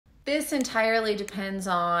this entirely depends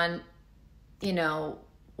on, you know,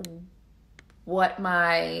 what am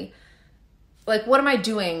I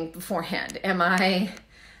doing beforehand? Am I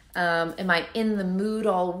in the mood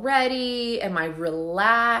already? Am I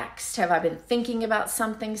relaxed? Have I been thinking about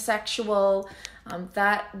something sexual?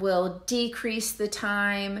 That will decrease the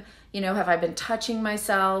time. You know, have I been touching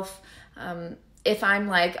myself? If I'm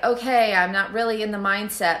like, okay, I'm not really in the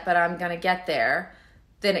mindset, but I'm going to get there,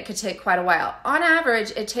 then it could take quite a while. On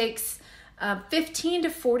average, it takes 15 to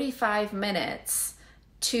 45 minutes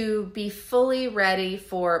to be fully ready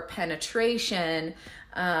for penetration.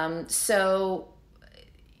 So,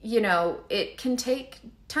 you know, it can take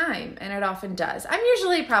time, and it often does. I'm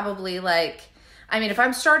usually probably like, I mean, if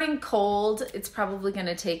I'm starting cold, it's probably going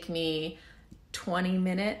to take me 20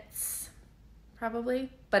 minutes,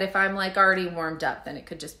 probably. But if I'm like already warmed up, then it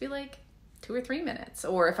could just be like 2 or 3 minutes.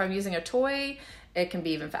 Or if I'm using a toy, it can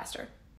be even faster.